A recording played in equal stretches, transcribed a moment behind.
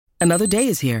Another day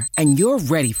is here, and you're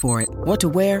ready for it. What to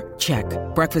wear? Check.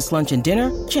 Breakfast, lunch, and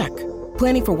dinner? Check.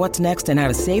 Planning for what's next and how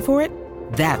to save for it?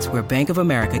 That's where Bank of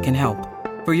America can help.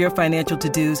 For your financial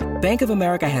to-dos, Bank of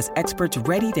America has experts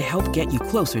ready to help get you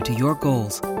closer to your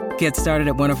goals. Get started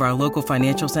at one of our local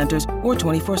financial centers or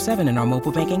 24/7 in our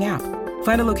mobile banking app.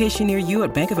 Find a location near you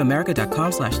at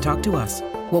bankofamerica.com/talktous.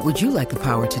 What would you like the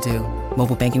power to do?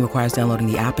 Mobile banking requires downloading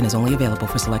the app and is only available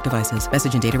for select devices.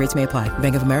 Message and data rates may apply.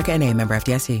 Bank of America N.A., member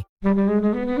FDIC. I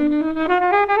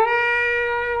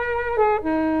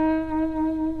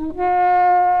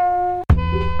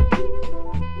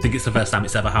think it's the first time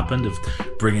it's ever happened of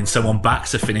bringing someone back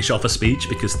to finish off a speech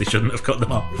because they shouldn't have cut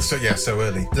them off. So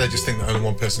early. Did they just think that only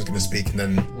one person was going to speak and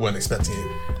then weren't expecting you?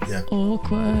 Yeah.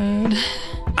 Awkward.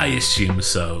 I assume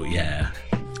so, yeah.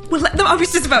 Well, I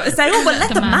was just about to say,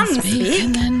 let the man speak.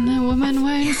 And then the woman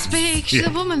won't speak. The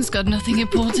woman's got nothing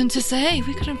important to say.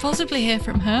 We couldn't possibly hear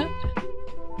from her.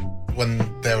 When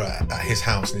they're at his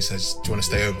house and he says, do you want to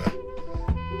stay over?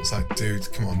 It's like,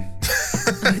 dude, come on.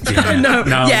 Yeah. No,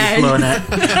 yeah. you're blowing it.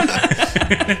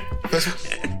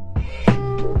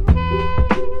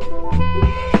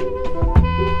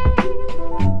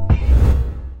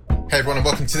 Hey everyone, and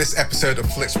welcome to this episode of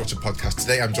Flicks Watcher Podcast.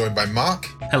 Today I'm joined by Mark.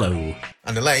 Hello.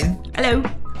 And Elaine. Hello.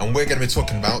 And we're going to be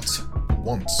talking about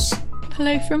Once.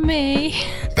 Hello from me.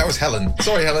 That was Helen.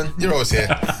 Sorry, Helen. You're always here.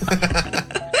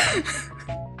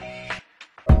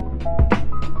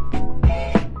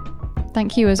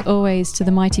 Thank you, as always, to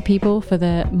the mighty people for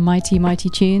the mighty, mighty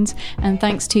tunes. And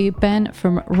thanks to Ben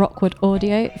from Rockwood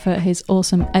Audio for his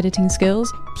awesome editing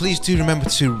skills. Please do remember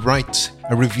to write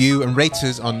a review and rate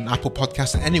us on Apple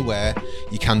Podcasts and anywhere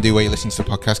you can do where you listen to the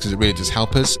podcast, because it really does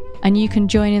help us. And you can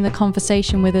join in the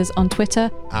conversation with us on Twitter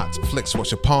at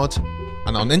FlixWatcherPod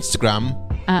and on Instagram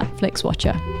at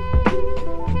FlixWatcher.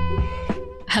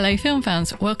 Hello, film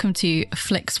fans. Welcome to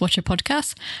Flicks Watcher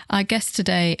Podcast. Our guests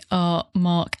today are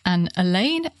Mark and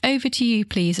Elaine. Over to you,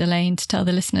 please, Elaine, to tell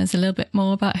the listeners a little bit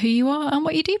more about who you are and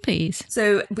what you do, please.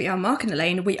 So we are Mark and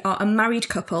Elaine. We are a married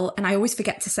couple, and I always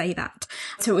forget to say that.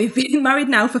 So we've been married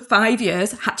now for 5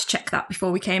 years. Had to check that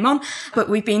before we came on, but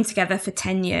we've been together for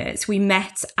 10 years. We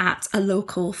met at a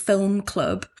local film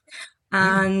club.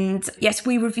 And yes,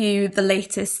 we review the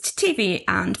latest TV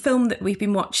and film that we've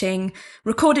been watching,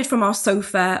 recorded from our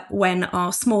sofa when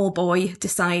our small boy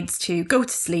decides to go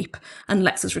to sleep and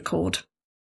lets us record.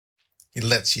 He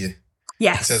lets you.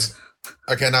 Yes. He says,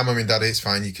 okay, now Mummy and Daddy, it's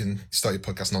fine. You can start your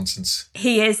podcast nonsense.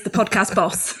 He is the podcast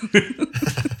boss.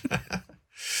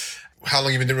 How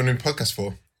long have you been running a podcast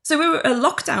for? So we were a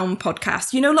lockdown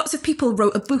podcast. You know, lots of people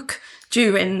wrote a book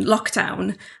during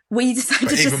lockdown. We decided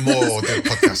but even more than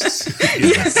podcasts.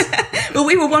 Yes. Well,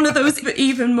 we were one of those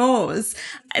even mores.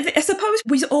 I suppose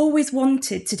we always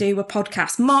wanted to do a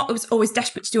podcast. Mark was always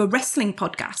desperate to do a wrestling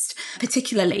podcast,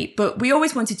 particularly, but we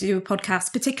always wanted to do a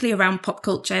podcast, particularly around pop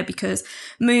culture, because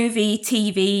movie,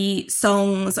 TV,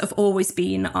 songs have always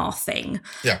been our thing.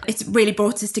 Yeah. It's really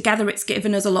brought us together. It's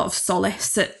given us a lot of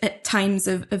solace at times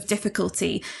of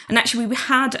difficulty. And actually, we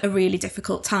had a really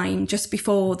difficult time just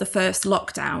before the first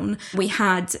lockdown. We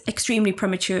had extremely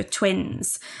premature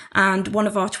twins, and one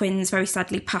of our twins very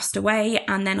sadly passed away,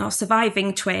 and then our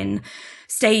surviving twin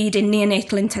stayed in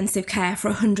neonatal intensive care for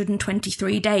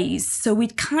 123 days. So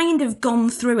we'd kind of gone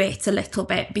through it a little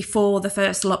bit before the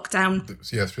first lockdown.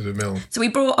 Yeah, through the mill. So we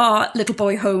brought our little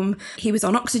boy home. He was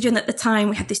on oxygen at the time.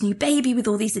 We had this new baby with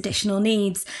all these additional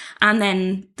needs, and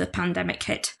then the pandemic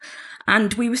hit.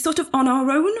 And we were sort of on our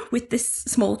own with this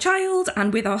small child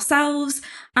and with ourselves.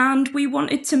 And we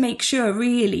wanted to make sure,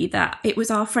 really, that it was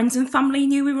our friends and family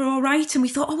knew we were all right. And we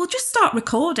thought, we'll just start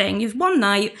recording. If one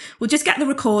night, we'll just get the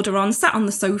recorder on, sat on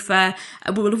the sofa.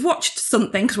 We will have watched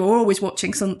something, because we're always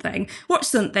watching something. Watch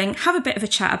something, have a bit of a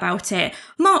chat about it.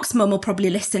 Mark's mum will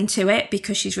probably listen to it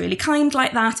because she's really kind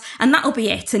like that. And that'll be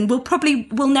it. And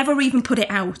we'll never even put it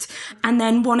out. And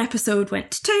then one episode went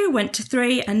to 2, went to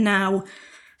 3, and now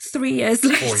 3 years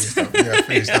later. 4 years down,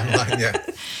 3 years down the line, yeah.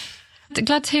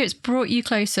 Glad to hear it's brought you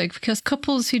closer, because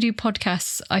couples who do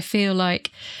podcasts, I feel like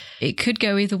it could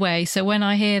go either way. So when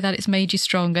I hear that it's made you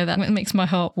stronger, that makes my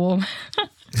heart warm.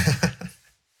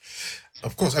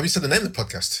 Of course. Have you said the name of the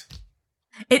podcast?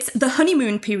 It's the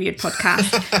Honeymoon Period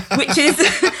podcast, which is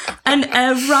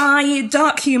a wry,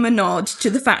 dark humour nod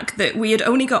to the fact that we had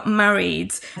only got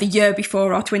married the year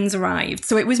before our twins arrived.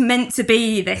 So it was meant to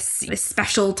be this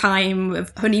special time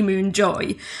of honeymoon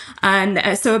joy. And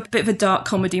so a bit of a dark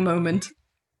comedy moment.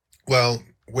 Well,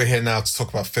 we're here now to talk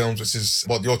about films, which is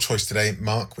your choice today,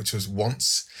 Mark, which was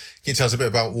Once. Can you tell us a bit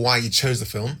about why you chose the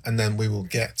film? And then we will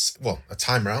get, a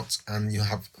timer out, and you'll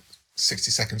have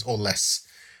 60 seconds or less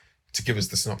to give us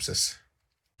the synopsis.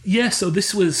 Yeah, so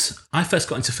I first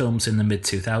got into films in the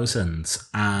mid-2000s,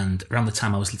 and around the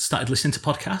time I started listening to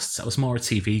podcasts, I was more a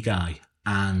TV guy,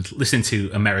 and listening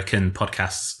to American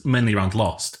podcasts, mainly around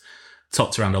Lost,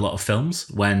 talked around a lot of films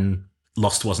when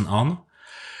Lost wasn't on.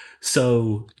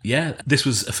 So, yeah, this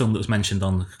was a film that was mentioned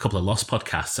on a couple of Lost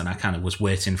podcasts, and I kind of was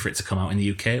waiting for it to come out in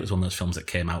the UK. It was one of those films that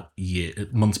came out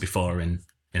months before in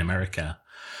America.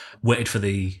 Waited for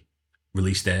the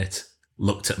release date,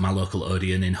 looked at my local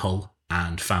Odeon in Hull,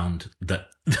 and found that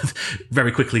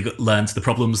very quickly learned the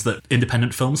problems that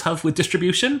independent films have with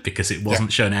distribution, because it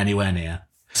wasn't shown anywhere near.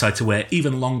 So I had to wait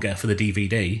even longer for the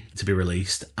DVD to be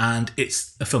released, and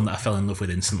it's a film that I fell in love with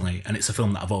instantly, and it's a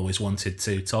film that I've always wanted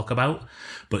to talk about,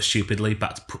 but stupidly,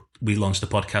 we launched a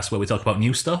podcast where we talk about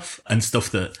new stuff and stuff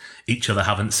that each other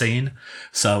haven't seen.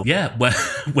 So yeah,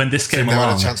 when this came along,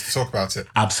 had a chance to talk about it.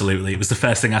 Absolutely, it was the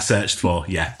first thing I searched for.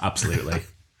 Yeah, absolutely.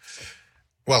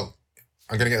 Well,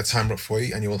 I'm going to get a timer up for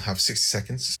you, and you will have 60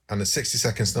 seconds, and the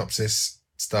 60-second synopsis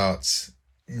starts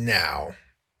now.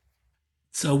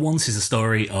 So Once is a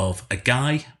story of a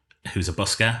guy who's a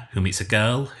busker who meets a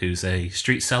girl who's a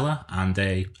street seller and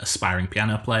a aspiring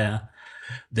piano player.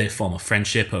 They form a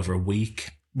friendship over a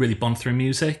week, really bond through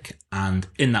music, and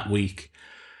in that week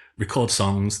record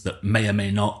songs that may or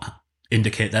may not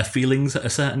indicate their feelings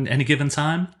at any given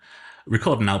time,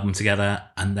 record an album together,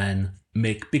 and then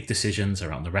make big decisions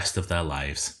around the rest of their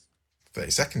lives.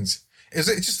 30 seconds. Is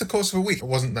it just the course of a week? It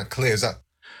wasn't that clear. Is that...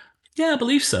 Yeah, I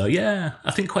believe so, yeah.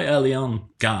 I think quite early on,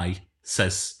 Guy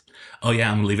says, oh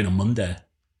yeah, I'm leaving on Monday.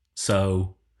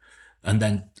 So, and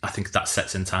then I think that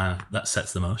sets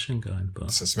the motion going.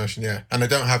 But sets the motion, yeah. And they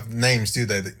don't have names, do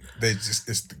they? They just,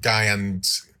 it's the guy and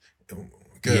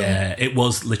girl. Yeah, it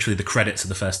was literally the credits of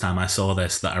the first time I saw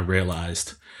this that I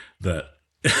realised that,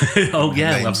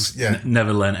 I've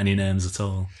never learnt any names at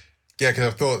all. Yeah,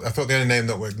 because I thought the only name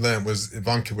that we'd learnt was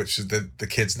Ivanka, which is the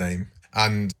kid's name.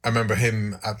 And I remember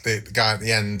him the guy at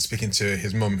the end speaking to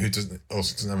his mum, who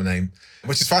also doesn't have a name,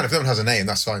 which is fine. If no one has a name,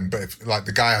 that's fine. But if like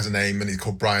the guy has a name and he's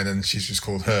called Brian and she's just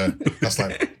called her, that's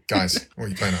like, guys, what are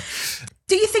you playing at?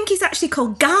 Do you think he's actually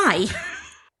called Guy?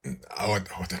 I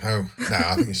don't know. No,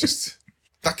 I think it's just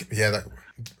that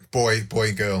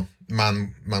boy, girl,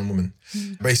 man, woman.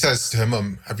 But he says to her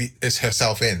mum, is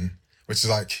herself in, which is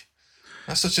like,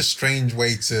 that's such a strange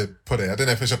way to put it. I don't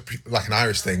know if it's like an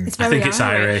Irish thing. I think it's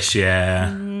Irish,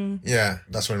 yeah. Yeah,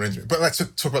 that's what it reminds me. But let's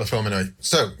talk about the film anyway.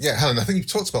 So, yeah, Helen, I think you've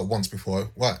talked about Once before.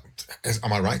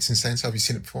 Am I right in saying so? Have you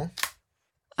seen it before?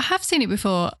 I have seen it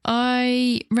before.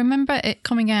 I remember it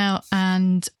coming out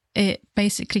and it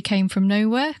basically came from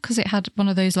nowhere because it had one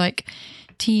of those like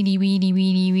teeny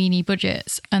weeny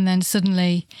budgets, and then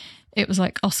suddenly it was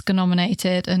like Oscar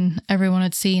nominated and everyone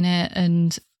had seen it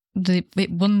and it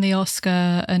won the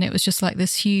Oscar, and it was just like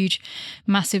this huge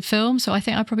massive film. So I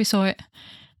think I probably saw it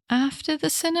after the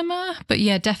cinema, but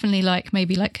yeah, definitely like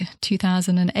maybe like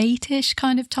 2008ish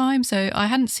kind of time. So I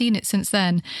hadn't seen it since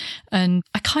then, and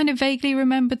I kind of vaguely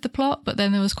remembered the plot, but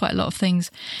then there was quite a lot of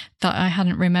things that I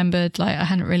hadn't remembered. Like I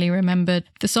hadn't really remembered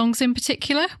the songs in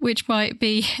particular, which might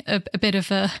be a bit of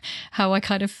how I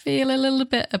kind of feel a little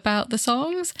bit about the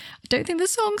songs. I don't think the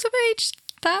songs have aged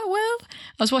that well.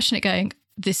 I was watching it going,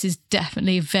 this is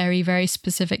definitely a very, very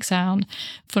specific sound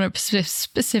for a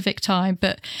specific time.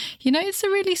 But, you know, it's a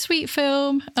really sweet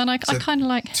film. And I kind of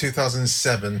like...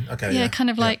 2007. Okay. Yeah,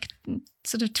 kind of like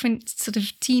sort of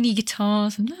teeny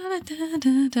guitars and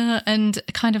and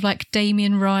kind of like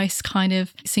Damien Rice kind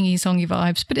of singing songy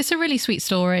vibes. But it's a really sweet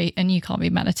story and you can't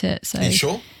be mad at it. So, are you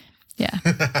sure? Yeah.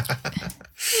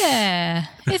 Yeah,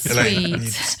 it's Elaine,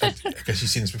 sweet. I guess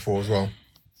you've seen this before as well.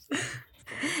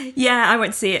 Yeah, I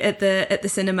went to see it at the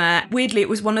cinema. Weirdly, it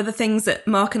was one of the things that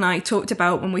Mark and I talked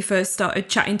about when we first started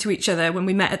chatting to each other when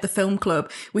we met at the film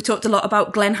club. We talked a lot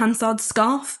about Glenn Hansard's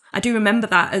Scarf. I do remember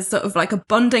that as sort of like a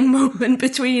bonding moment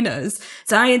between us.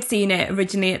 So I had seen it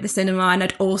originally at the cinema and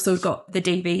I'd also got the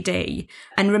DVD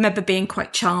and remember being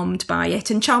quite charmed by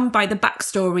it and charmed by the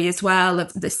backstory as well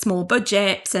of the small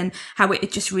budget and how it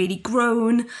had just really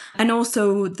grown, and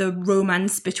also the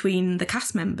romance between the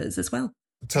cast members as well.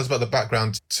 Tell us about the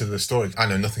background to the story. I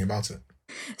know nothing about it.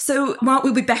 So Mark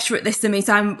will be better at this than me,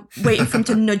 so I'm waiting for him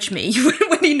to nudge me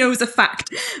when he knows a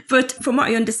fact. But from what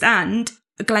I understand,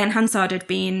 Glenn Hansard had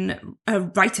been a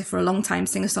writer for a long time,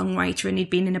 singer-songwriter, and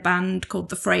he'd been in a band called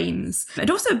The Frames.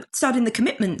 I'd also starred in The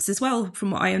Commitments as well,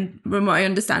 from what I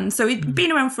understand. So he'd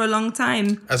been around for a long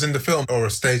time. As in the film or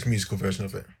a stage musical version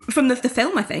of it? From the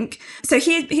film, I think. So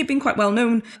he'd been quite well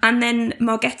known. And then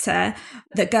Margetta,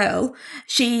 the girl,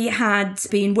 she had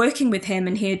been working with him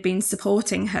and he had been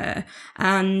supporting her.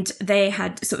 And they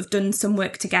had sort of done some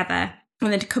work together.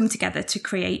 and then to come together to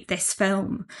create this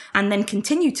film and then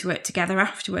continue to work together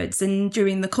afterwards. And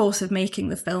during the course of making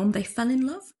the film, they fell in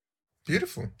love.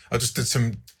 Beautiful. I just did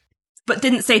some... But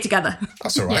didn't stay together.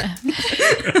 That's all right.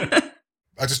 Yeah.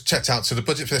 I just checked out. So the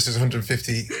budget for this is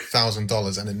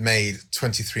 $150,000 and it made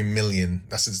 $23 million.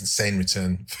 That's an insane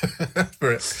return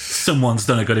for it. Someone's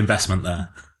done a good investment there.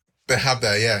 They have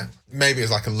there, yeah. Maybe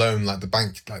it's like a loan, like the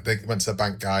bank, like they went to the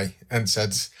bank guy and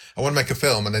said, I want to make a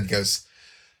film. And then he goes,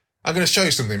 I'm going to show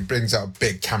you something. Brings out a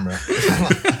big camera.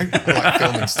 I like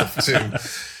filming stuff too.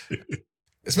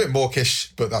 It's a bit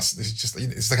mawkish, but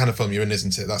it's the kind of film you're in,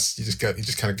 isn't it? You just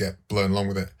kind of get blown along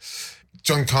with it.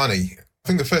 John Carney. I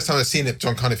think the first time I've seen a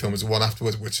John Carney film was the one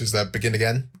afterwards, which was Begin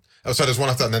Again. Oh, sorry, there's one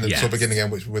after that, and then it's Begin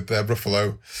Again, which with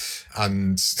Ruffalo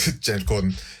and James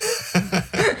Corden.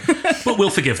 But we'll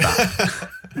forgive that.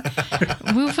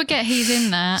 We'll forget he's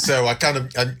in that. So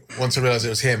once I realised it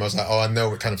was him, I was like, oh, I know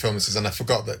what kind of film this is. And I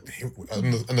forgot that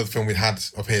another film we had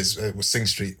of his was Sing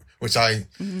Street, which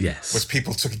which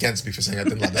people took against me for saying I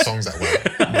didn't like the songs that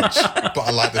well. But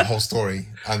I liked the whole story.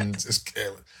 And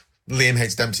Liam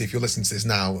Hates Dempsey, if you're listening to this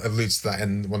now, alludes to that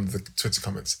in one of the Twitter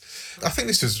comments. I think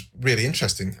this was really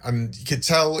interesting. And you could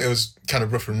tell it was kind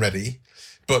of rough and ready,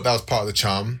 but that was part of the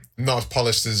charm. Not as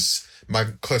polished as my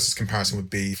closest comparison would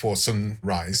be for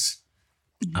Sunrise.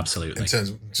 Absolutely. In terms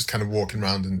of just kind of walking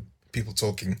around and people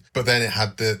talking. But then it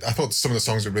had I thought some of the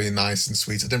songs were really nice and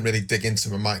sweet. I didn't really dig into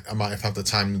them. I might have had the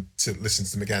time to listen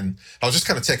to them again. I was just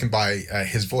kind of taken by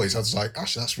his voice. I was like,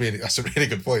 actually, that's a really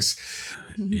good voice.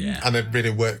 Yeah. And it really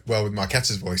worked well with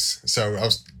Marquette's voice. So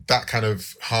that kind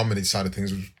of harmony side of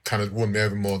things kind of won me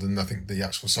over more than I think the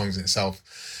actual songs in itself.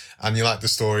 And you like the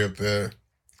story of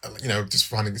just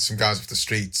finding some guys off the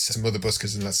streets, some other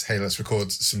buskers, and let's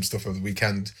record some stuff over the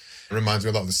weekend. It reminds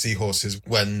me a lot of the Seahorses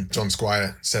when John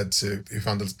Squire who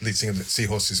found the lead singer of the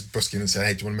Seahorses busking and said,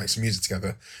 hey, do you want to make some music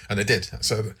together? And they did.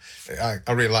 So I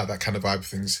really like that kind of vibe of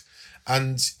things.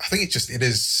 And I think it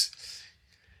is,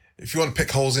 if you want to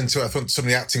pick holes into it, I thought some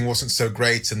of the acting wasn't so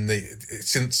great and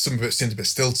some of it seemed a bit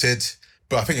stilted,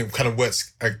 but I think it kind of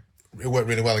worked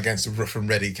really well against the rough and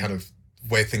ready kind of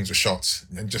way things were shot.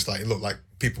 And just like, it looked like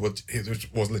it was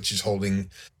literally just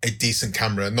holding a decent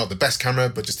camera, not the best camera,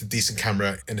 but just a decent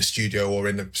camera in a studio or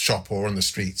in a shop or on the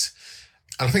street.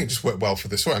 And I think it just worked well for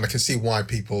this story. And I can see why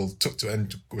people took to it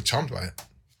and were charmed by it.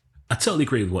 I totally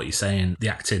agree with what you're saying. The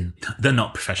acting, they're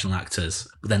not professional actors.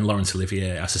 But then Laurence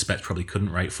Olivier, I suspect, probably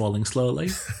couldn't write Falling Slowly.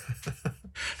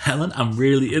 Helen, I'm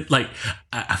really,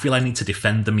 I feel I need to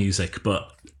defend the music, but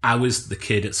I was the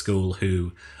kid at school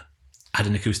who had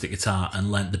an acoustic guitar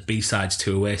and learnt the B-sides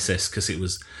to Oasis because it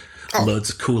was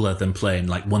loads cooler than playing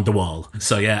like Wonderwall.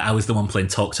 So yeah, I was the one playing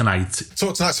Talk Tonight.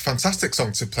 Talk Tonight's a fantastic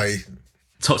song to play.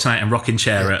 Talk Tonight and Rocking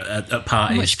Chair at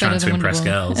parties trying to impress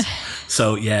girls.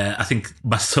 So yeah, I think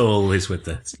my soul is with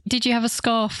this. Did you have a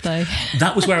scarf though?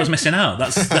 That was where I was missing out.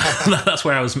 That's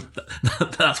where I was.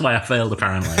 That's why I failed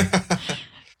apparently.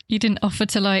 You didn't offer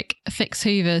to fix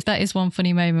Hoover. That is one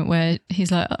funny moment where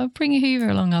he's like, "Oh, bring your Hoover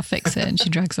along, I'll fix it," and she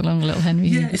drags along little Henry.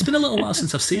 Yeah, Hoover. it's been a little while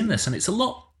since I've seen this, and it's a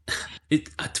lot.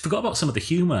 I forgot about some of the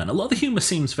humour, and a lot of the humour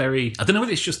seems very. I don't know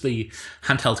whether it's just the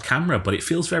handheld camera, but it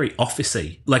feels very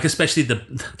officey. Like especially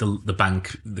the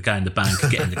bank, the guy in the bank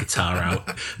getting the guitar out.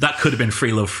 That could have been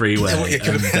Free Love Freeway.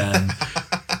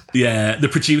 Yeah, the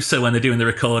producer when they're doing the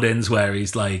recordings where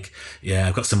he's like, yeah,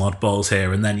 I've got some oddballs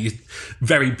here. And then you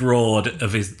very broad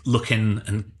of his looking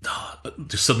and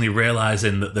just suddenly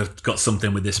realising that they've got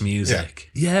something with this music.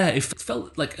 Yeah, it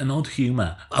felt like an odd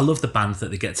humour. I love the band that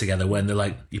they get together when they're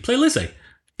like, you play Lizzie?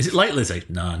 Is it like Lizzie?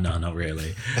 No, not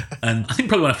really. And I think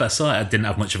probably when I first saw it, I didn't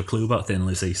have much of a clue about Thin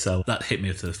Lizzy. So that hit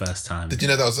me for the first time. Did you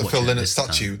know that was a Phil Lynott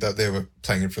statue that they were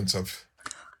playing in front of?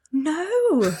 No.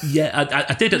 Yeah,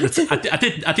 I did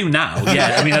I do now.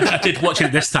 Yeah, I mean, I did watch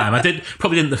it this time.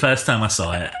 Probably didn't the first time I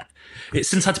saw it. It's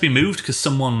since had to be moved because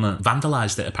someone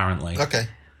vandalised it, apparently. Okay.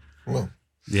 Well.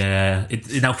 Yeah,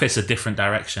 it now faces a different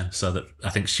direction so that I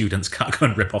think students can't go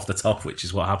and rip off the top, which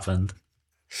is what happened.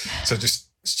 So just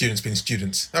students being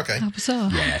students. Okay. How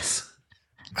bizarre. Yes.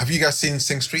 Have you guys seen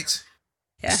Sing Street?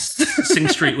 Yes. Sing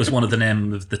Street was one of the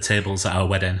names of the tables at our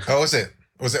wedding. Oh, was it?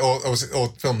 Was it all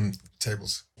film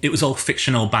tables? It was all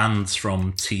fictional bands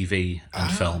from TV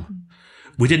and film.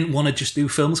 We didn't want to just do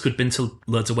films. We'd been to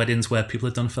loads of weddings where people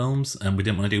had done films, and we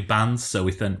didn't want to do bands, so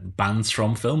we did bands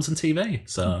from films and TV.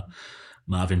 So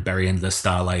Marvin Berry and the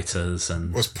Starlighters.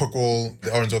 And was Pugwall,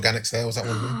 the Orange Organics there? Was that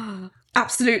one of them?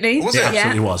 Absolutely. Was it?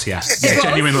 Absolutely was, yes. Yeah,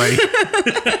 genuinely.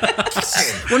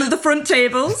 One of the front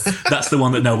tables. That's the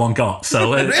one that no one got.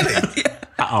 So really?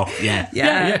 Out off.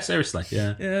 Yeah, seriously.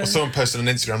 Yeah. Well, someone posted on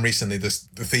Instagram recently the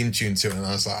theme tune to it, and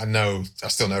I was like, I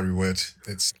still know every word.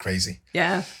 It's crazy.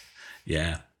 Yeah.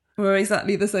 Yeah. We're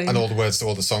exactly the same. And all the words to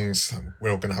all the songs.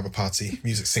 We're all going to have a party.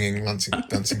 Music, singing,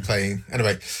 dancing, playing.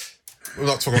 Anyway, we're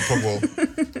not talking about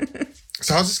Pugwall.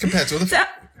 So how's this compared to other...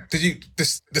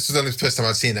 This was only the first time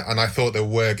I'd seen it, and I thought they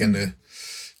were going to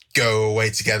go away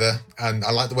together, and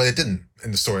I like the way they didn't,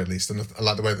 in the story at least, and I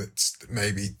like the way that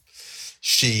maybe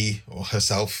she or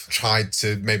herself tried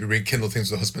to maybe rekindle things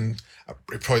with her husband.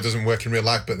 It probably doesn't work in real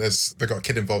life, but they've got a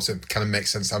kid involved, so it kind of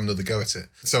makes sense to have another go at it.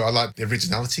 So I like the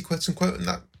originality, quote unquote, in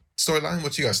that storyline.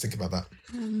 What do you guys think about that?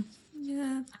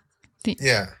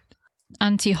 Yeah.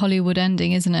 Anti-Hollywood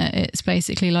ending, isn't it? It's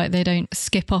basically like they don't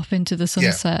skip off into the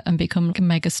sunset and become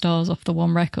mega stars off the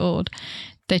one record.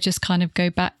 They just kind of go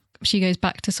back. She goes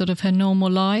back to sort of her normal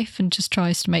life and just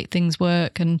tries to make things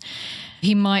work. And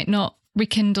he might not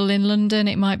rekindle in London.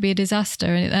 It might be a disaster.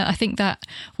 And I think that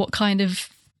what kind of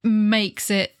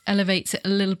elevates it a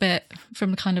little bit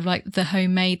from kind of like the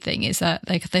homemade thing is that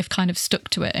they've kind of stuck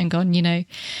to it and gone,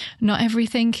 not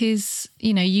everything is,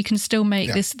 you can still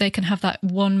make this, they can have that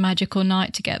one magical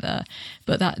night together,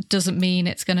 but that doesn't mean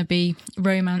it's going to be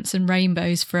romance and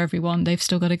rainbows for everyone. They've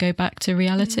still got to go back to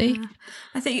reality. Yeah.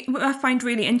 I think what I find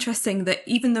really interesting that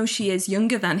even though she is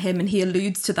younger than him, and he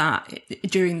alludes to that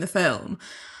during the film,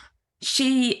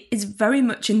 she is very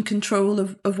much in control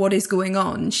of what is going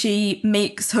on. She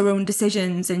makes her own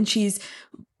decisions, and she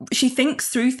thinks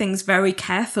through things very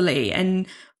carefully, and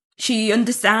she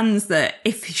understands that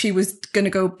if she was going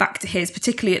to go back to his,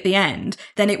 particularly at the end,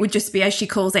 then it would just be, as she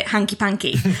calls it,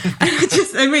 hanky-panky.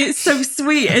 It's so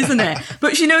sweet, isn't it?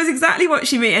 But she knows exactly what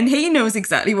she means, and he knows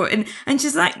exactly what, and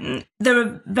she's like, there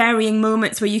are varying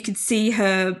moments where you could see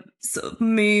her sort of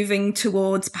moving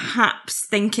towards perhaps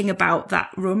thinking about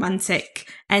that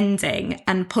romantic ending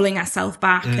and pulling herself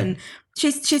back. And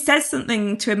she says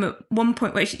something to him at one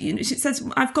point where she says,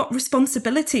 I've got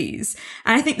responsibilities.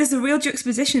 And I think there's a real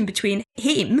juxtaposition between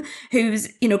him, who's,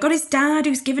 got his dad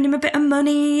who's given him a bit of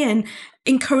money and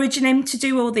encouraging him to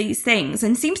do all these things,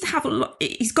 and seems to have a lot.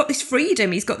 He's got this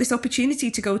freedom, he's got this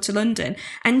opportunity to go to London,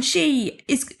 and she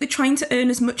is trying to earn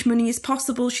as much money as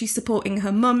possible. She's supporting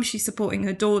her mum, she's supporting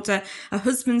her daughter, her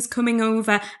husband's coming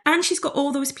over, and she's got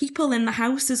all those people in the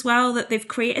house as well, that they've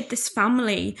created this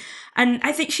family. And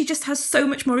I think she just has so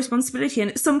much more responsibility. And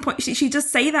at some point she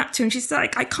does say that to him. She's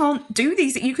like, I can't do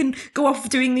these. You can go off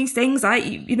doing these things,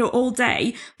 all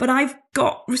day, but I've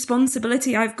got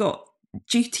responsibility. I've got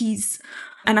duties.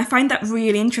 And I find that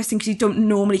really interesting because you don't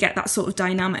normally get that sort of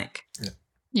dynamic.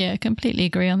 Yeah, I completely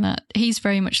agree on that. He's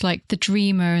very much like the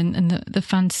dreamer and the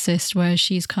fantasist, where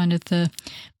she's kind of the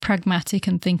pragmatic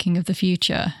and thinking of the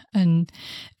future. And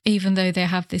even though they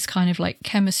have this kind of like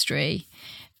chemistry,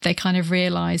 they kind of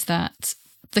realise that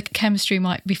the chemistry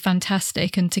might be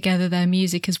fantastic and together their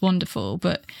music is wonderful,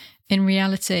 but in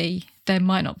reality, there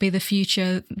might not be the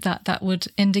future that would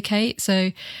indicate.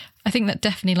 So I think that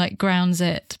definitely like grounds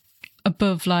it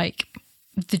above like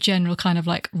the general kind of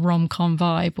like rom-com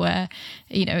vibe where,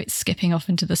 it's skipping off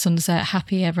into the sunset,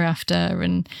 happy ever after,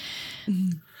 and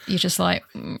you're just like,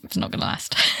 it's not going to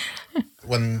last.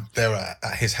 When they're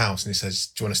at his house and he says,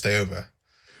 do you want to stay over?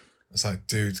 It's like,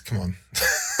 dude, come on.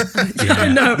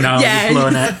 No, you've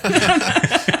blown it.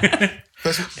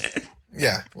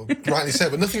 Well, rightly so,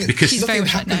 but nothing had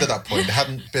happened at that point. There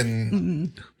hadn't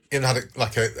been even had a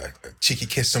cheeky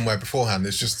kiss somewhere beforehand.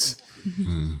 It's just, do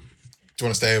you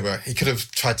want to stay over? He could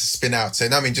have tried to spin out,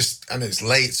 saying, and it's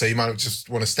late, so you might just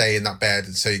want to stay in that bed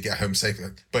and so you get home safely.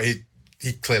 But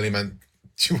he clearly meant,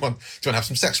 do you want to have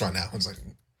some sex right now? I was like,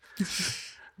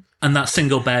 and that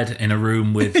single bed in a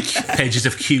room with pages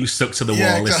of Q stuck to the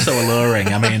wall is so alluring.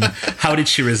 I mean, how did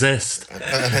she resist? And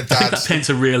her I think that paints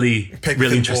a really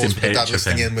interesting picture. Dad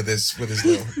listening in with his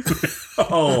little.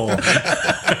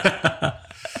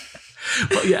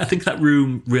 But yeah, I think that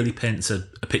room really paints a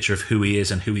picture of who he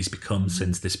is and who he's become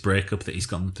since this breakup that he's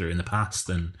gone through in the past.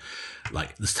 And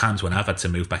like, there's times when I've had to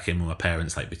move back in with my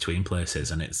parents, like between places,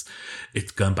 and it's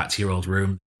going back to your old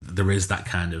room. There is that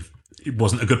kind of, it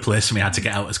wasn't a good place for me. I had to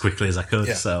get out as quickly as I could.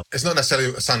 Yeah. So it's not necessarily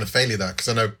a sign of failure, that, because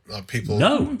I know people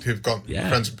who've got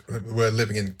friends who were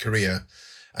living in Korea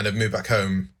and have moved back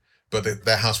home, but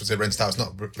their house was rented out.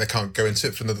 They can't go into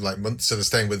it for another month, so they're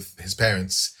staying with his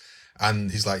parents.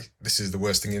 And he's like, "This is the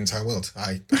worst thing in the entire world.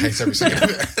 I hate every second of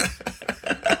it."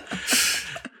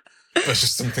 But it's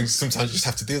just something. Sometimes you just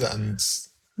have to do that, and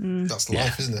that's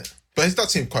life, isn't it? But his dad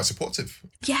seemed quite supportive.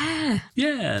 Yeah.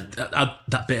 Yeah,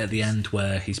 that bit at the end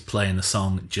where he's playing the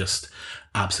song just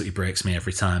absolutely breaks me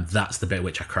every time. That's the bit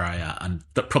which I cry at, and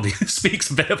that probably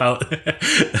speaks a bit about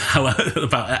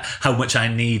how much I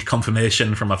need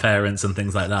confirmation from my parents and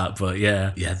things like that. But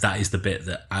yeah, that is the bit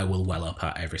that I will well up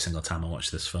at every single time I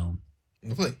watch this film.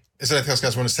 Lovely. Is there anything else you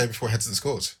guys want to say before we head to the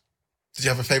scores? Did you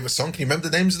have a favourite song? Can you remember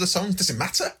the names of the songs? Does it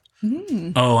matter?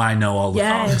 Oh, I know all the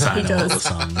songs. I he know all does. the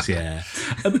songs, yeah.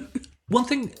 One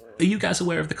thing, are you guys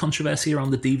aware of the controversy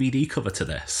around the DVD cover to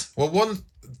this? Well, I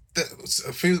looked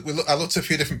at a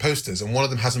few different posters, and one of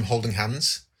them has them holding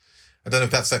hands. I don't know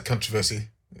if that's that controversy.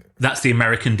 That's the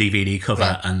American DVD cover,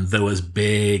 Right. and there was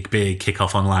big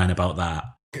kick-off online about that.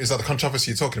 Is that the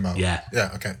controversy you're talking about? Yeah.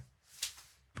 Yeah, okay.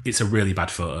 It's a really bad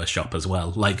Photoshop as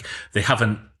well. Like, they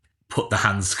haven't put the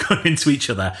hands going into each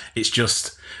other. It's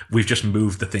just, we've just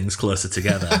moved the things closer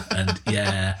together. And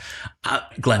yeah,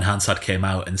 Glenn Hansard came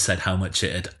out and said how much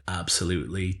it had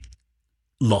absolutely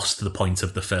lost the point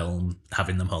of the film,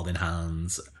 having them holding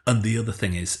hands. And the other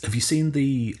thing is, have you seen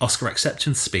the Oscar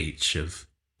acceptance speech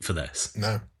for this?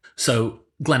 No. So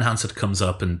Glenn Hansard comes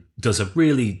up and does a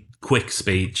really quick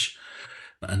speech,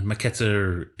 and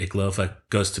Maketa Iglova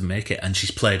goes to make it, and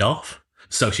she's played off.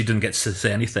 So she didn't get to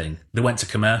say anything. They went to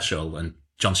commercial, and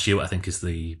Jon Stewart, I think, is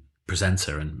the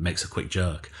presenter and makes a quick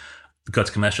joke. Go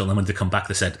to commercial, and then when they come back,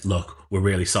 they said, look, we're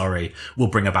really sorry. We'll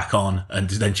bring her back on. And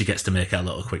then she gets to make a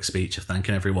little quick speech of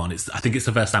thanking everyone. I think it's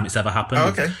the first time it's ever happened. Oh,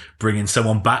 okay. Bringing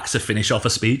someone back to finish off a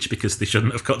speech because they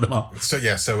shouldn't have cut them off. So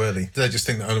early. Did they just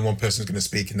think that only one person's going to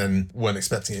speak and then weren't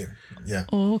expecting it? Yeah.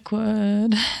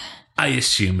 Awkward. I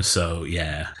assume so,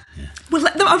 yeah. Well,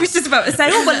 I was just about to say,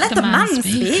 let the man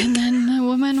speak. And then the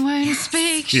woman won't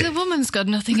speak. The woman's got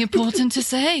nothing important to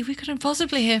say. We couldn't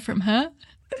possibly hear from her.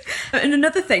 And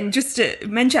another thing, just to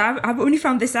mention, I've only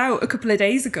found this out a couple of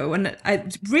days ago, and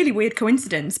it's a really weird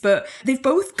coincidence, but they've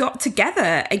both got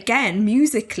together again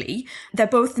musically. They're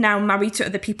both now married to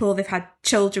other people. They've had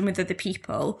children with other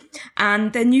people,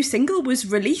 and their new single was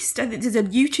released. I think there's a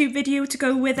YouTube video to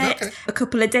go with it a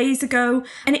couple of days ago,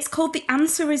 and it's called The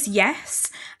Answer Is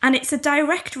Yes. And it's a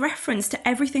direct reference to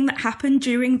everything that happened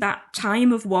during that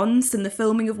time of Once and the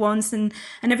filming of Once and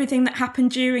everything that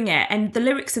happened during it. And the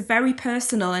lyrics are very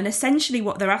personal. And essentially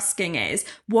what they're asking is,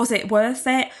 was it worth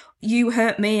it? You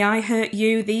hurt me, I hurt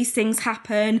you, these things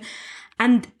happen.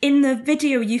 And in the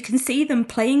video, you can see them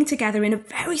playing together in a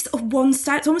very sort of one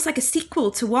style. It's almost like a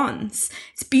sequel to Once.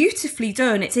 It's beautifully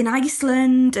done. It's in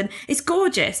Iceland and it's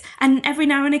gorgeous. And every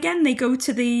now and again, they go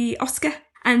to the Oscar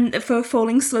and for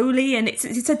Falling Slowly, and it's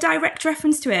a direct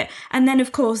reference to it. And then,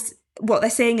 of course, what they're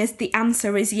saying is the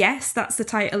answer is yes. That's the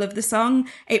title of the song.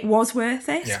 It was worth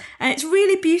it. Yeah. And it's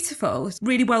really beautiful. It's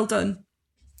really well done.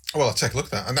 Well, I'll take a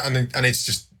look at that. And I need to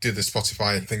just do the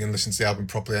Spotify thing and listen to the album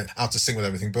properly, out to sync with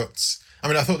everything. But, I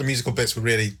mean, I thought the musical bits were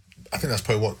really, I think that's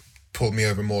probably what pulled me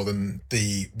over more than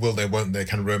the will they, won't they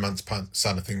kind of romance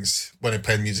side of things. When I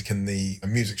played music in the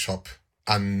music shop,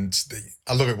 and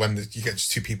I love it when you get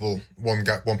just two people, one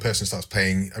person starts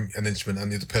playing an instrument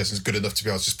and the other person's good enough to be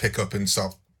able to just pick up and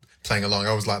start playing along. I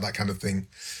always like that kind of thing.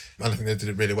 And I think they did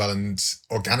it really well and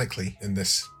organically in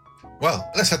this.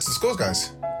 Well, let's head to the scores,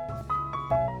 guys.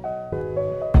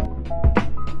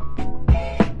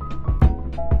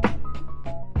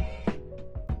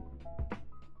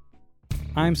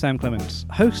 I'm Sam Clements,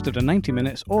 host of the 90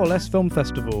 Minutes or Less Film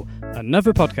Festival,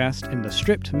 another podcast in the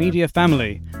Stripped Media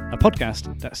family, a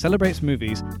podcast that celebrates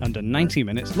movies under 90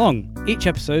 minutes long. Each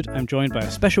episode, I'm joined by a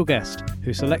special guest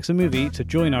who selects a movie to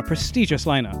join our prestigious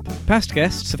lineup. Past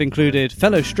guests have included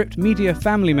fellow Stripped Media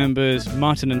family members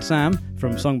Martin and Sam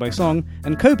from Song by Song,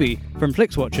 and Kobe from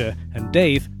Flixwatcher, and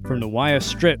Dave from The Wire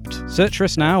Stripped. Search for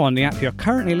us now on the app you're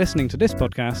currently listening to this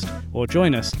podcast, or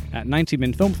join us at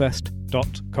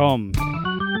 90minfilmfest.com.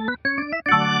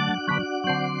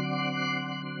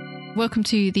 Welcome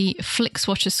to the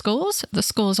Flixwatcher scores. The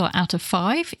scores are out of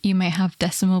 5. You may have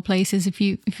decimal places if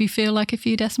you feel like a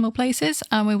few decimal places.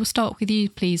 And we will start with you,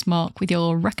 please, Mark, with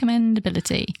your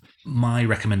recommendability. My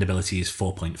recommendability is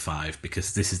 4.5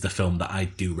 because this is the film that I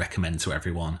do recommend to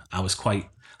everyone. I was quite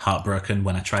heartbroken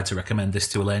when I tried to recommend this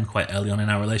to Elaine quite early on in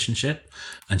our relationship,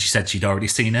 and she said she'd already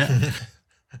seen it.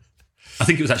 I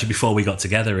think it was actually before we got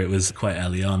together. It was quite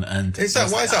early on. And why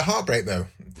is that heartbreak, though?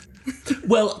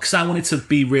 Well, because I wanted to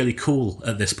be really cool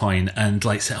at this point and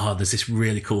like say, oh, there's this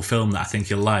really cool film that I think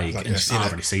you'll like. And she's I've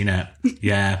already seen it.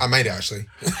 Yeah. I made it, actually.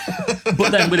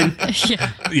 But then within...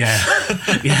 Yeah,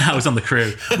 I was on the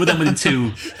crew. But then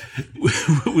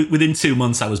within 2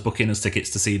 months, I was booking us tickets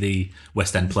to see the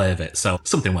West End play of it. So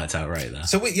something worked out right there.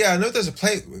 So, I know there's a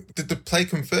play. Did the play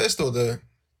come first or the...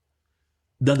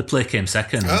 No, the play came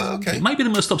second. Oh, okay. It might be the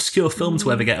most obscure film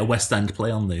to ever get a West End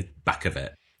play on the back of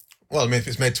it. Well, I mean, if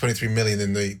it's made 23 million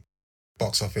in the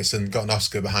box office and got an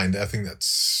Oscar behind it, I think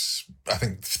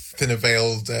thinner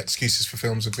veiled excuses for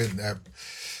films have been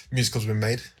musicals have been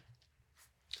made.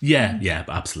 Yeah,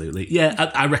 absolutely.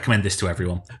 Yeah, I recommend this to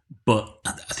everyone. But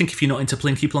I think if you're not into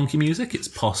Plinky Plonky music, it's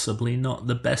possibly not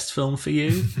the best film for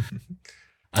you.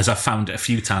 As I've found it a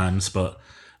few times, but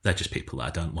they're just people that I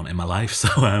don't want in my life.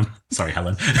 So, sorry,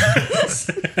 Helen.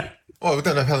 Oh, we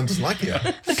don't know if Helen doesn't like it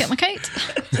yet. Look at my Kate.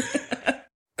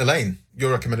 Elaine,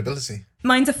 your recommendability.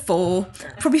 Mine's a 4,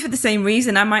 probably for the same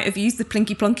reason. I might have used the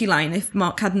Plinky Plonky line if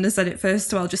Mark hadn't have said it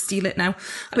first, so I'll just steal it now.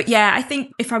 But yeah, I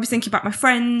think if I was thinking about my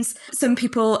friends, some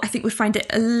people I think would find it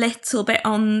a little bit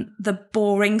on the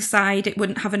boring side. It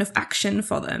wouldn't have enough action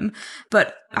for them.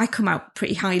 But I come out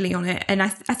pretty highly on it. And I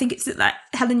think it's that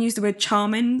Helen used the word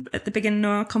charming at the beginning of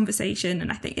our conversation.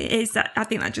 And I think it is that. I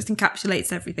think that just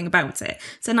encapsulates everything about it.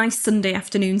 It's a nice Sunday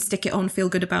afternoon, stick it on, feel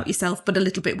good about yourself, but a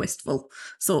little bit wistful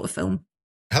sort of film.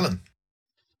 Helen.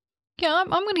 Yeah, I'm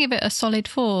going to give it a solid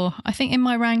 4. I think in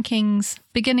my rankings,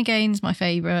 Begin Again's my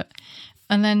favourite,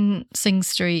 and then Sing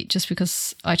Street, just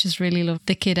because I just really love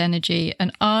the kid energy,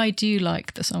 and I do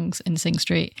like the songs in Sing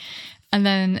Street. And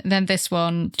then this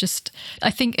one, just,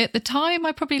 I think at the time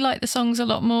I probably liked the songs a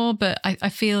lot more, but I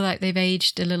feel like they've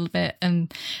aged a little bit,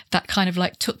 and that kind of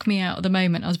like took me out of the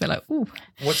moment. I was a bit like, ooh.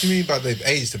 What do you mean by they've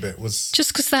aged a bit?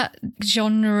 Just because that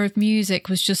genre of music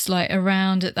was just like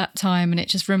around at that time, and it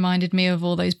just reminded me of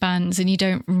all those bands, and you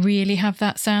don't really have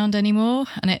that sound anymore.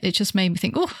 And it just made me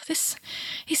think, oh, this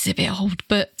is a bit old,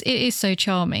 but it is so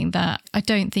charming that I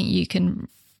don't think you can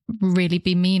really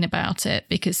be mean about it,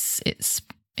 because it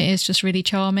is just really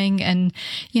charming. And,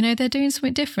 you know, they're doing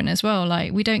something different as well.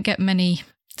 Like, we don't get many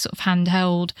sort of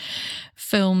handheld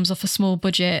films off a small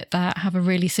budget that have a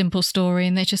really simple story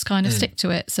and they just kind of stick to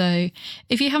it. So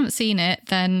if you haven't seen it,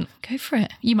 then go for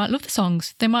it. You might love the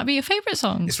songs. They might be your favourite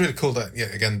songs. It's really cool that,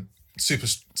 yeah, again, super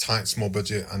tight, small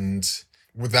budget, and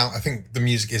I think the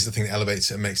music is the thing that elevates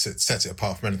it and sets it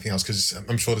apart from anything else, because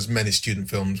I'm sure there's many student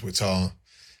films which are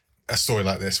a story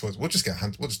like this. We'll just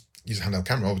use a handheld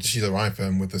camera, or we'll just use our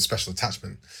iPhone with a special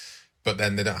attachment, but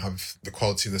then they don't have the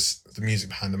quality of the music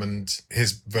behind them. And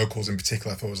his vocals in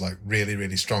particular I thought was like really,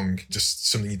 really strong, just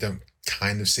something you don't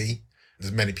kind of see.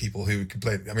 There's many people who can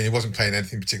play, I mean, he wasn't playing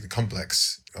anything particularly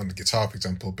complex on the guitar, for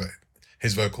example, but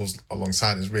his vocals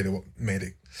alongside is really what made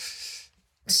it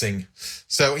sing.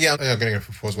 So yeah, I'm going to go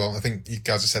for 4 as well. I think you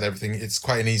guys have said everything. It's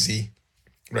quite an easy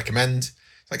recommend.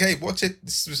 Like, hey, watch it.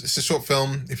 It's a short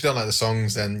film. If you don't like the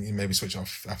songs, then you maybe switch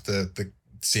off after the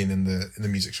scene in the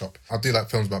music shop. I do like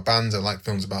films about bands. I like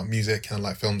films about music, and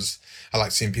I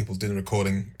like seeing people do the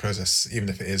recording process, even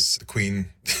if it is the Queen,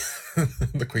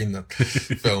 the Queen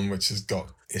film, which has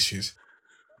got issues.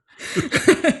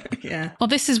 Yeah. Well,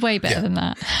 this is way better than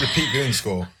that. Repeat viewing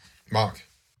score, Mark.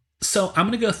 So I'm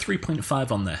going to go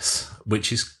 3.5 on this,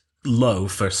 which is low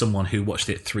for someone who watched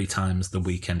it 3 times the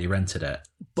weekend he rented it.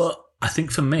 But I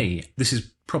think for me, this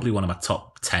is probably one of my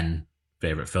top 10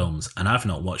 favourite films, and I've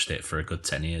not watched it for a good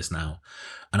 10 years now.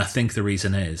 And I think the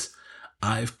reason is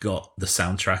I've got the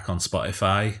soundtrack on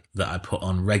Spotify that I put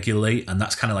on regularly, and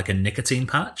that's kind of like a nicotine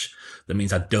patch. That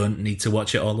means I don't need to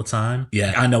watch it all the time.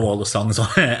 Yeah, I know all the songs on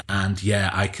it, and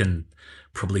yeah, I can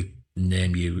probably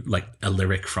name you like a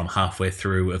lyric from halfway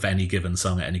through of any given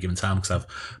song at any given time, because I've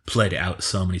played it out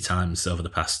so many times over the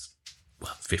past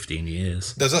 15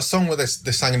 years. There's a song where they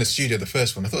sang in the studio, the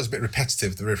first one. I thought it was a bit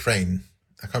repetitive, the refrain.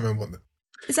 I can't remember what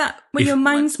Is that When Your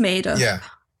Mind's Made Up? Yeah.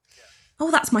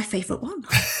 Oh, that's my favourite one.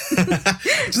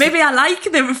 Maybe I like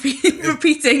the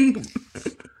repeating.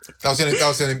 That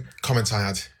was the only comment I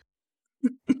had.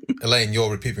 Elaine, your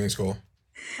repeat viewing score.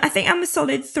 I think I'm a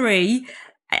solid 3.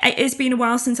 It's been a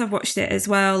while since I've watched it as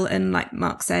well. And like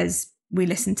Mark says, we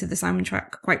listen to the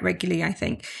soundtrack quite regularly, I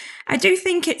think. I do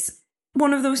think it's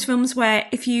one of those films where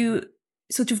if you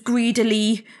sort of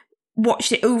greedily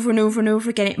watched it over and over and over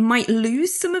again, it might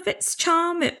lose some of its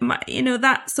charm. It might,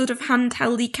 that sort of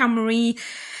handheldy, camera-y,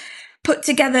 put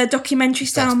together documentary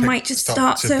style might just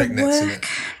start to work.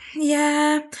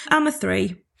 Yeah, I'm a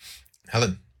 3.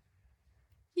 Helen.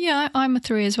 Yeah, I'm a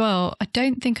 3 as well. I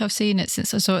don't think I've seen it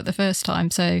since I saw it the first time,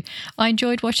 so I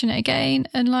enjoyed watching it again,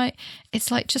 and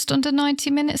it's just under 90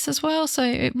 minutes as well, so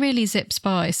it really zips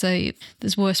by. So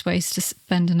there's worse ways to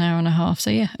spend an hour and a half.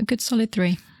 So yeah, a good solid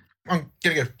 3. I'm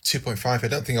going to go 2.5. I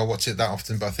don't think I'll watch it that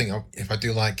often, but I think if I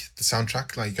do like the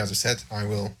soundtrack, like you guys have said, I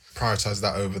will prioritise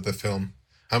that over the film.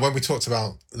 And when we talked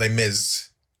about Les Mis,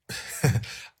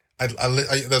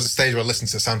 there's a stage where I listen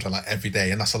to the soundtrack like every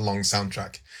day, and that's a long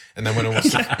soundtrack. And then when I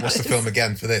watched the film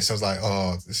again for this, I was like,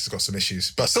 oh, this has got some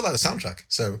issues. But I still like the soundtrack,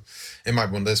 so it might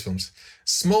be one of those films.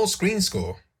 Small screen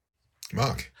score.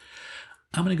 Mark?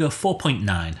 I'm going to go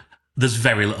 4.9. There's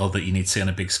very little that you need to see on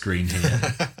a big screen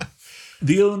here.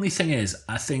 The only thing is,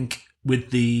 I think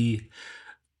with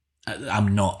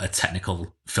I'm not a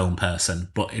technical film person,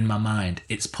 but in my mind,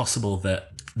 it's possible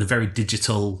that the very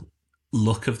digital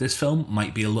look of this film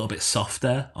might be a little bit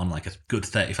softer on like a good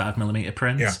 35mm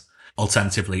print. Yeah.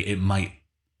 Alternatively, it might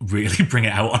really bring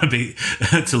it out on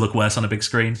to look worse on a big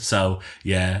screen. So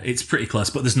yeah, it's pretty close,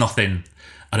 but there's nothing.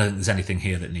 I don't think there's anything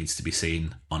here that needs to be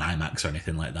seen on IMAX or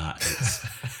anything like that.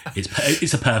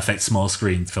 It's a perfect small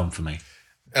screen film for me.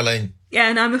 Elaine? Yeah,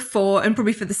 and I'm a 4, and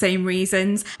probably for the same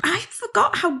reasons. I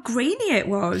forgot how grainy it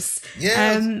was.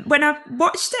 Yeah. When I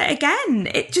watched it again,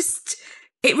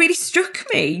 it really struck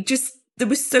me. Just there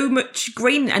was so much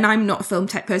grain, and I'm not a film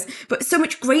tech person, but so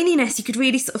much graininess. You could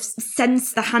really sort of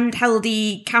sense the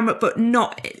handheldy camera, but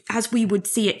not as we would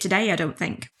see it today, I don't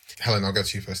think. Helen, I'll go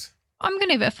to you first. I'm going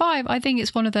to give it a 5. I think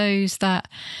it's one of those that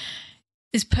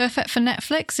is perfect for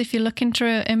Netflix if you're looking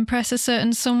to impress a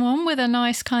certain someone with a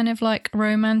nice kind of like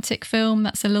romantic film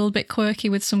that's a little bit quirky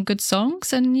with some good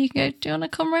songs, and you go, do you want to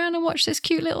come round and watch this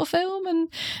cute little film? And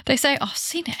they say, oh, I've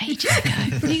seen it ages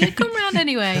ago, but you're going to come round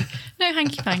anyway. No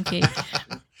hanky-panky.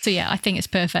 So yeah, I think it's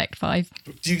perfect 5.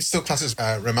 Do you still class it as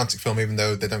a romantic film even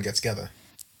though they don't get together?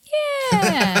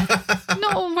 Yeah,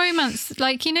 not all romance.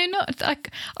 Like, not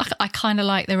like I kind of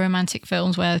like the romantic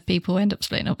films where people end up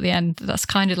splitting up at the end. That's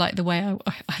kind of like the way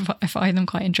I find them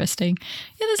quite interesting.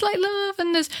 Yeah, there's like love,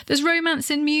 and there's romance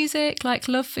in music, like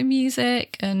love for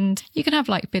music, and you can have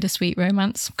like bittersweet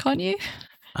romance, can't you?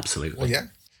 Absolutely. Well, yeah.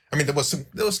 I mean, there was some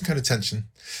kind of tension.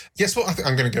 Yes, well, I think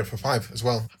I'm going to go for 5 as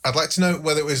well. I'd like to know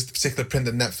whether it was the particular print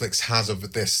that Netflix has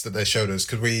of this that they showed us,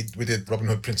 because we did Robin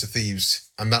Hood, Prince of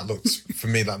Thieves, and that looked, for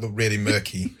me, that looked really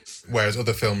murky, whereas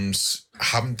other films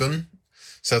haven't done.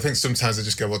 So I think sometimes they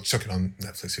just go, well, chuck it on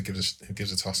Netflix, who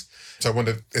gives a toss. So I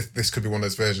wonder if this could be one of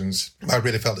those versions. I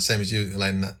really felt the same as you,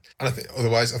 Elaine. And I think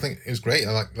otherwise, I think it was great.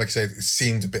 And like I say, it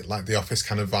seemed a bit like The Office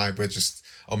kind of vibe, where just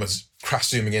almost crash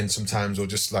zooming in sometimes, or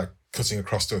just like cutting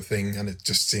across to a thing, and it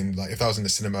just seemed like if I was in the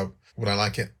cinema, would I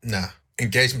like it? Nah.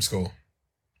 Engagement score.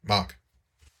 Mark?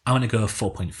 I want to go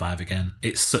 4.5 again.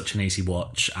 It's such an easy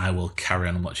watch. I will carry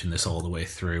on watching this all the way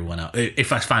through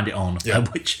if I find it on,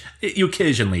 which you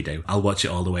occasionally do. I'll watch it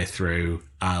all the way through.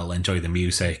 I'll enjoy the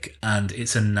music, and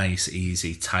it's a nice,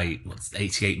 easy, tight,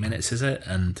 88 minutes, is it?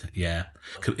 And yeah,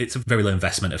 it's a very low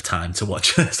investment of time to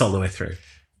watch this all the way through.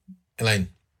 Elaine?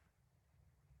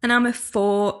 And I'm a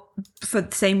 4 for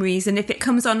the same reason. If it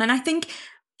comes on, and I think,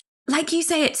 like you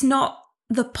say, it's not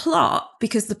the plot,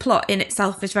 because the plot in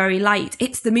itself is very light.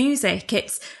 It's the music.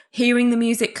 It's hearing the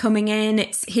music coming in.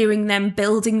 It's hearing them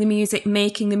building the music,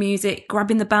 making the music,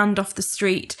 grabbing the band off the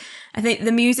street. I think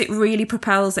the music really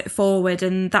propels it forward,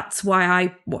 and that's why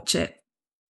I watch it.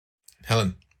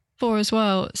 Helen? 4 as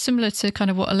well, similar to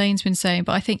kind of what Elaine's been saying,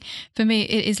 but I think for me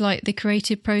it is like the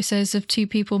creative process of two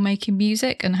people making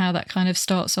music, and how that kind of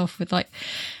starts off with like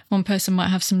one person might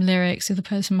have some lyrics, the other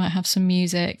person might have some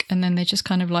music, and then they just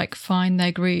kind of like find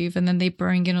their groove, and then they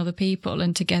bring in other people,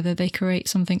 and together they create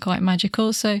something quite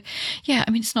magical. So yeah, I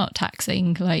mean, it's not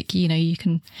taxing, like, you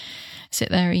can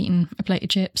sit there eating a plate of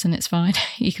chips and it's fine.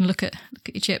 You can look at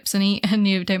your chips and eat, and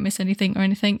you don't miss anything or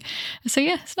anything. So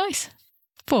yeah, it's nice.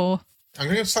 4. I'm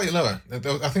going to go slightly lower. I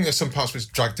think there's some parts which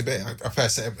dragged a bit. I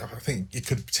think it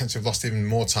could potentially have lost even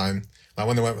more time. Like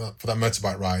when they went for that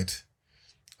motorbike ride,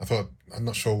 I thought, I'm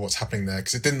not sure what's happening there,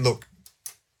 because it didn't look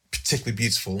particularly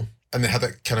beautiful. And they had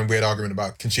that kind of weird argument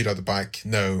about, can she ride the bike?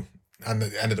 No. And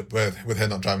it ended up with her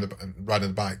not riding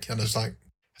the bike. And I was like,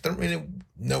 I don't really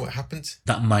know what happened.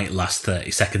 That might last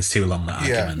 30 seconds too long, that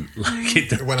argument. Like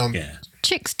it went on. Yeah.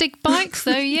 Chicks dig bikes,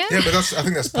 though, yeah. Yeah, but I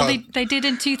think that's part. Well, they did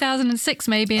in 2006,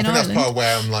 maybe in Ireland. I think that's part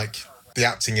where I'm like, the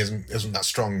acting isn't that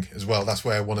strong as well. That's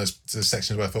where one of the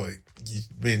sections where I thought you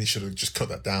really should have just cut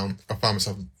that down. I found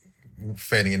myself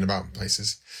fading in about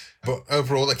places, but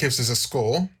overall, that gives us a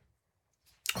score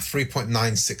of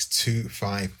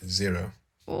 3.96250.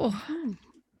 Oh,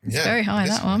 it's very high,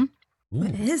 that one. Ooh.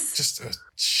 It is. Just a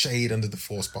shade under the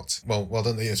 4 spots. Well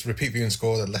done. Yes, repeat viewing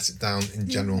score that lets it down in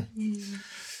general.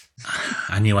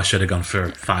 I knew I should have gone for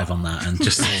 5 on that, and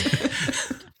just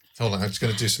hold on. I'm just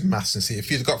going to do some maths and see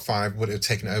if you'd got 5, would it have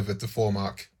taken it over the 4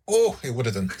 mark? Oh, it would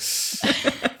have done.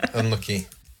 Unlucky.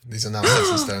 These are now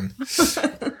set in stone.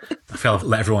 I feel I've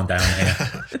let everyone down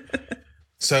here.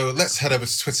 So let's head over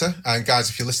to Twitter. And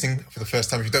guys, if you're listening for the first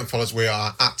time, if you don't follow us, we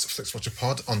are at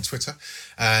FlixWatcherPod on Twitter.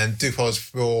 And do follow us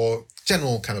for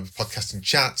general kind of podcasting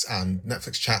chats and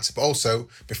Netflix chats, but also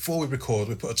before we record,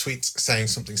 we put a tweet saying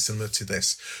something similar to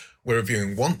this. We're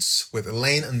reviewing Once with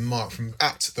Elaine and Mark from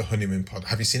 @the Honeymoon Pod.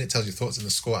 Have you seen it? Tells your thoughts and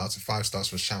the score out of 5 stars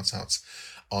for shout outs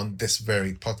on this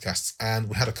very podcast. And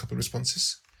we had a couple of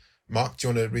responses. Mark, do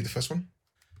you want to read the first one?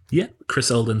 Yeah,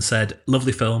 Chris Olden said,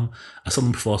 lovely film. I saw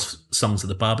them perform songs at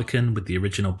the Barbican with the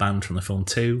original band from the film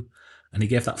too, and he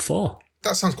gave that 4.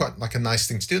 That sounds quite like a nice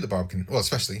thing to do at the Barbican. Well,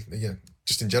 especially,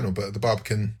 just in general, but at the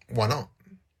Barbican, why not?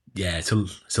 Yeah, it's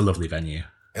a lovely venue.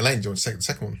 Elaine, do you want to take the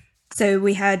second one? So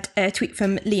we had a tweet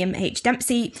from Liam H.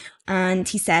 Dempsey, and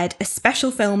he said, a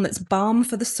special film that's balm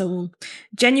for the soul.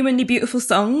 Genuinely beautiful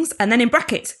songs, and then in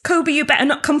brackets, Kobe, you better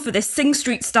not come for this Sing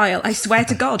Street style, I swear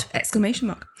to God, !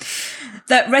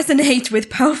 That resonate with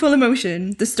powerful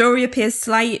emotion. The story appears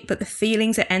slight, but the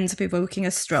feelings it ends up evoking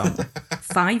are strong.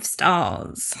 5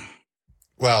 stars.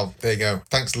 Well, there you go.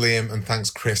 Thanks, Liam, and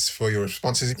thanks, Chris, for your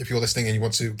responses. If you're listening and you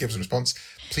want to give us a response,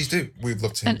 please do. We'd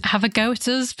love to. And have a go at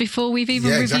us before we've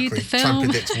even reviewed the film. Try and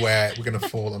predict where we're going to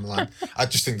fall on the line. I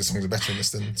just think the songs are better in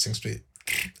this than Sing Street.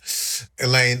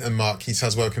 Elaine and Mark, can you tell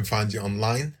us where we can find you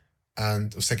online?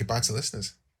 And we'll say goodbye to the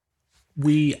listeners.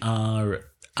 We are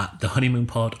at The Honeymoon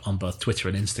Pod on both Twitter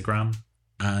and Instagram.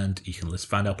 And you can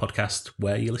find our podcast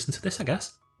where you listen to this, I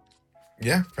guess.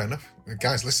 Yeah, fair enough.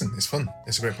 Guys, listen, it's fun.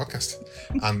 It's a great podcast.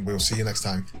 And we'll see you next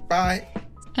time. Bye.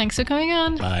 Thanks for coming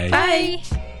on. Bye. Bye.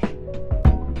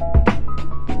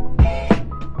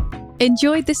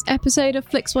 Enjoyed this episode of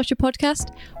FlixWatcher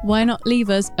Podcast? Why not leave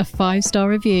us a 5-star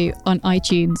review on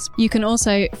iTunes? You can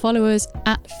also follow us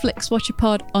at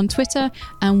FlixWatcherPod on Twitter,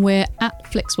 and we're at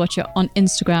FlixWatcher on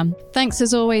Instagram. Thanks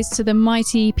as always to the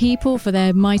mighty people for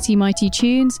their mighty, mighty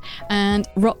tunes and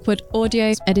Rockwood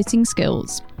Audio's editing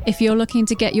skills. If you're looking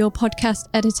to get your podcast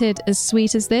edited as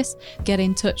sweet as this, get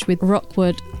in touch with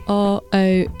Rockwood,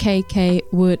 ROKK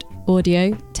Wood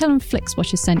Audio. Tell them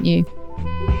FlixWatcher sent you.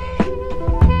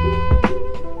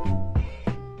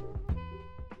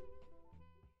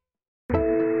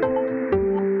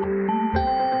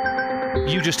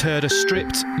 You just heard a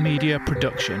Stripped Media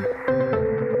production.